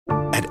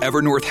At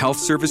Evernorth Health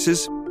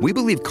Services, we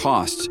believe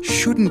costs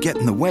shouldn't get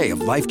in the way of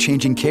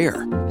life-changing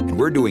care, and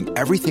we're doing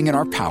everything in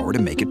our power to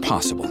make it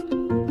possible.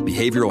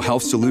 Behavioral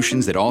health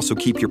solutions that also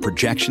keep your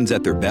projections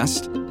at their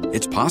best?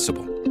 It's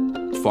possible.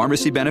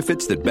 Pharmacy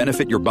benefits that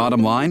benefit your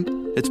bottom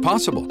line? It's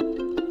possible.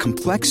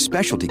 Complex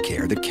specialty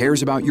care that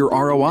cares about your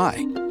ROI?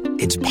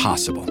 It's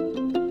possible.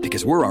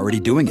 Because we're already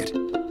doing it.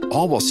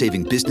 All while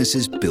saving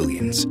businesses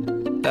billions.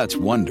 That's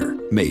Wonder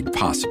made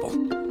possible.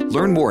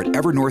 Learn more at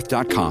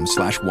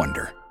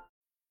evernorth.com/wonder.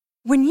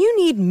 When you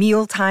need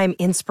mealtime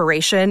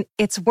inspiration,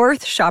 it's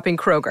worth shopping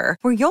Kroger,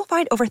 where you'll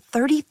find over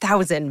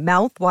 30,000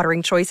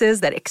 mouth-watering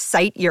choices that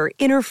excite your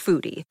inner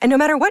foodie. And no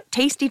matter what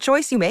tasty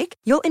choice you make,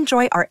 you'll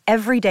enjoy our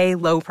everyday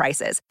low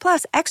prices,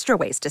 plus extra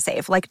ways to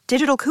save, like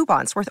digital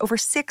coupons worth over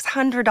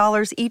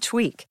 $600 each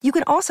week. You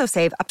can also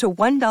save up to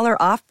 $1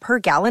 off per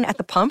gallon at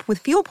the pump with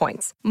fuel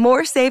points.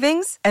 More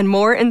savings and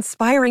more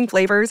inspiring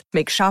flavors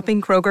make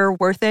shopping Kroger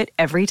worth it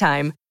every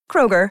time.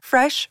 Kroger,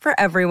 fresh for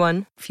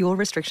everyone. Fuel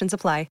restrictions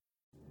apply.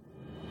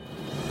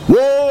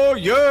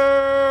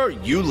 Warrior!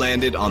 You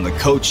landed on the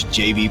Coach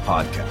JV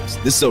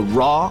podcast. This is a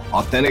raw,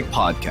 authentic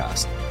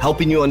podcast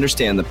helping you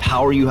understand the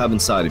power you have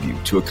inside of you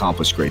to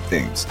accomplish great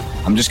things.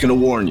 I'm just going to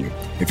warn you,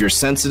 if you're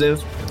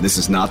sensitive, this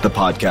is not the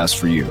podcast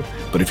for you.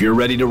 But if you're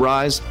ready to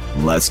rise,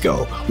 let's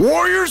go.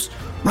 Warriors,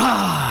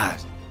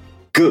 rise!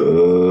 Good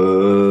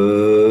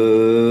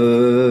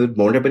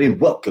morning, everybody, and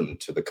welcome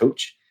to the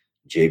Coach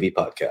JV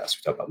podcast.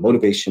 We talk about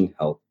motivation,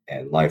 health,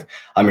 and life.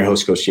 I'm your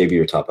host, Coach JV,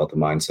 your top health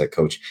and mindset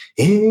coach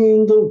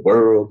in the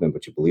world. And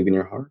what you believe in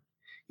your heart,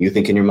 you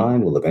think in your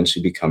mind, will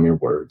eventually become your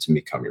words and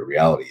become your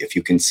reality. If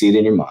you can see it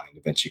in your mind,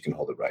 eventually you can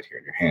hold it right here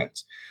in your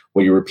hands.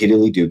 What you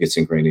repeatedly do gets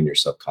ingrained in your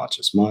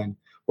subconscious mind.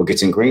 What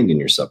gets ingrained in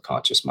your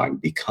subconscious mind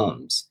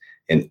becomes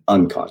an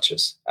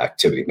unconscious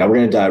activity. Now we're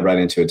going to dive right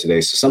into it today.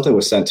 So something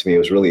was sent to me. It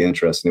was really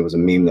interesting. It was a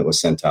meme that was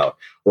sent out,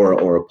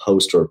 or a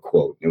post or a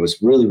quote. It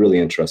was really, really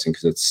interesting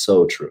because it's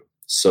so true.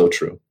 So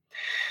true.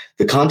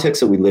 The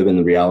context that we live in,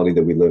 the reality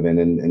that we live in,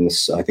 and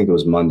this, I think it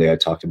was Monday, I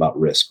talked about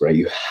risk, right?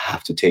 You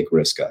have to take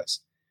risk, guys.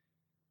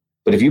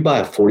 But if you buy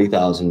a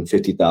 $40,000,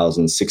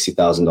 $50,000,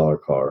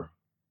 $60,000 car,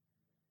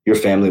 your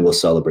family will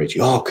celebrate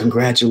you. Oh,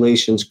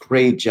 congratulations,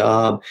 great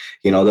job.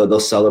 You know, they'll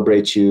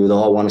celebrate you. They'll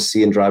all want to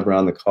see and drive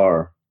around the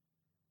car.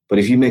 But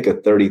if you make a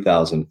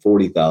 $30,000,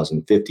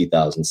 $40,000, $50,000,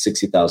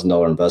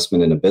 $60,000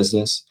 investment in a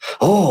business,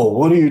 oh,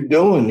 what are you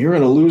doing? You're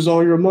going to lose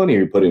all your money.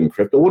 You put it in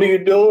crypto. What are you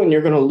doing?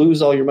 You're going to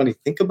lose all your money.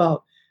 Think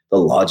about the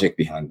logic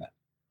behind that.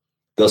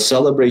 They'll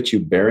celebrate you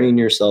burying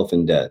yourself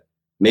in debt.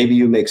 Maybe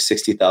you make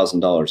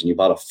 $60,000 and you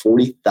bought a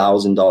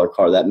 $40,000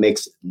 car. That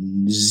makes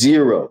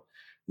zero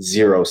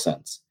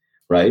sense,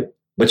 right?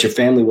 But your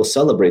family will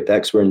celebrate that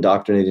because we're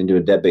indoctrinated into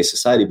a debt-based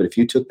society. But if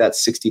you took that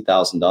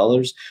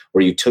 $60,000,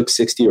 or you took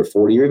 $60,000 or $40,000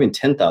 or even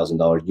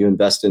 $10,000, you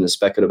invest in a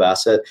speculative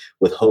asset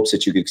with hopes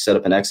that you could set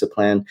up an exit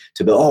plan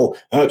to be, oh,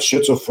 that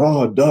shit's a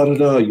fraud,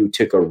 You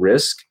took a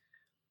risk.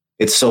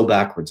 It's so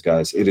backwards,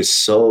 guys. It is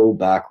so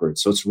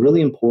backwards. So it's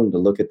really important to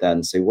look at that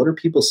and say, what are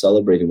people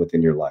celebrating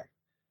within your life?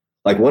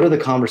 Like, what are the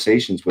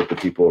conversations with the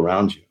people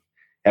around you?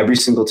 Every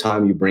single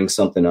time you bring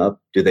something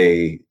up, do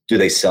they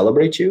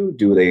celebrate you?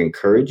 Do they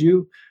encourage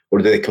you? Or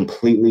do they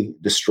completely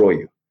destroy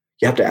you?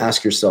 You have to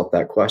ask yourself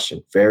that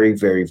question. Very,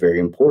 very, very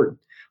important.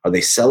 Are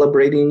they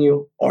celebrating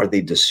you? Or are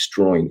they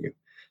destroying you?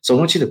 So I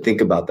want you to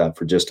think about that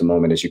for just a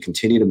moment as you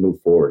continue to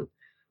move forward.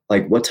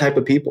 Like, what type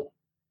of people?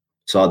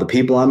 So the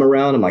people I'm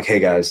around, I'm like,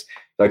 hey guys,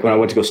 like when I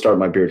went to go start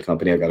my beard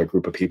company, I got a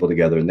group of people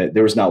together, and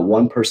there was not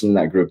one person in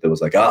that group that was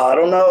like, oh, I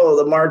don't know,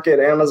 the market,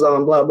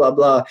 Amazon, blah, blah,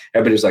 blah.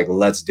 Everybody's like,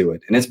 let's do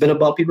it. And it's been a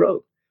bumpy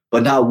road.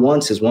 But not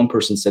once has one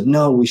person said,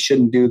 no, we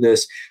shouldn't do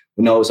this.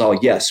 No, it was all,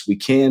 yes, we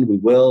can, we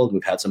will.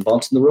 We've had some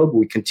bumps in the road, but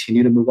we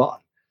continue to move on.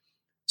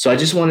 So I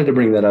just wanted to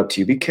bring that up to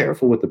you. Be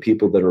careful with the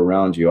people that are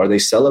around you. Are they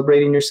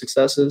celebrating your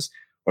successes?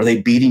 Or are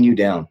they beating you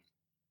down?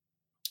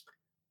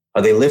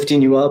 Are they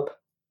lifting you up?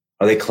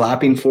 Are they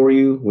clapping for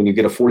you when you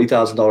get a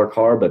 $40,000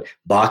 car, but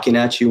balking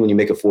at you when you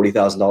make a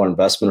 $40,000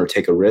 investment or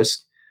take a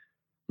risk?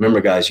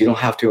 Remember, guys, you don't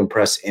have to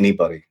impress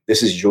anybody.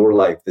 This is your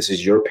life. This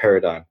is your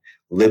paradigm.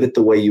 Live it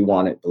the way you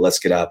want it, but let's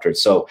get after it.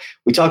 So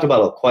we talked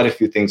about quite a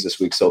few things this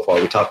week so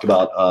far. We talked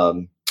about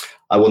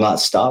I will not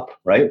stop,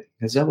 right?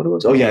 Is that what it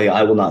was? Oh, yeah,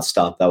 I will not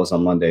stop. That was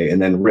on Monday.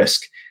 And then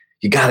risk.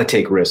 You got to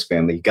take risk,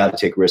 family. You got to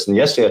take risk. And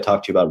yesterday I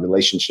talked to you about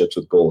relationships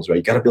with goals, right?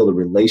 You got to build a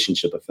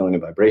relationship, a feeling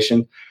of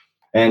vibration.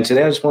 And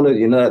today I just wanted,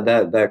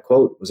 that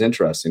quote was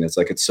interesting. It's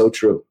like, it's so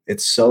true.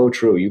 It's so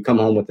true. You come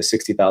home with a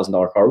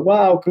 $60,000 car.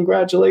 Wow,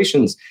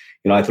 congratulations.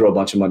 I throw a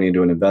bunch of money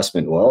into an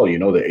investment. Well, the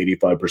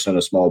 85%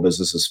 of small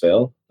businesses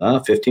fail,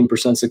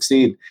 15%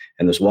 succeed.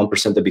 And there's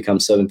 1% that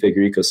becomes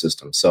seven-figure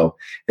ecosystem. So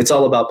it's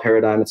all about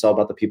paradigm. It's all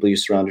about the people you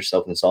surround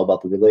yourself, and it's all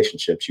about the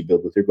relationships you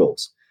build with your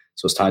goals.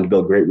 So it's time to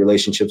build great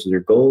relationships with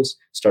your goals,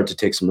 start to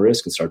take some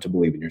risk, and start to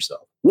believe in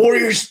yourself.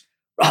 Warriors,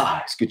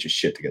 rise, get your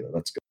shit together.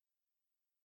 Let's go.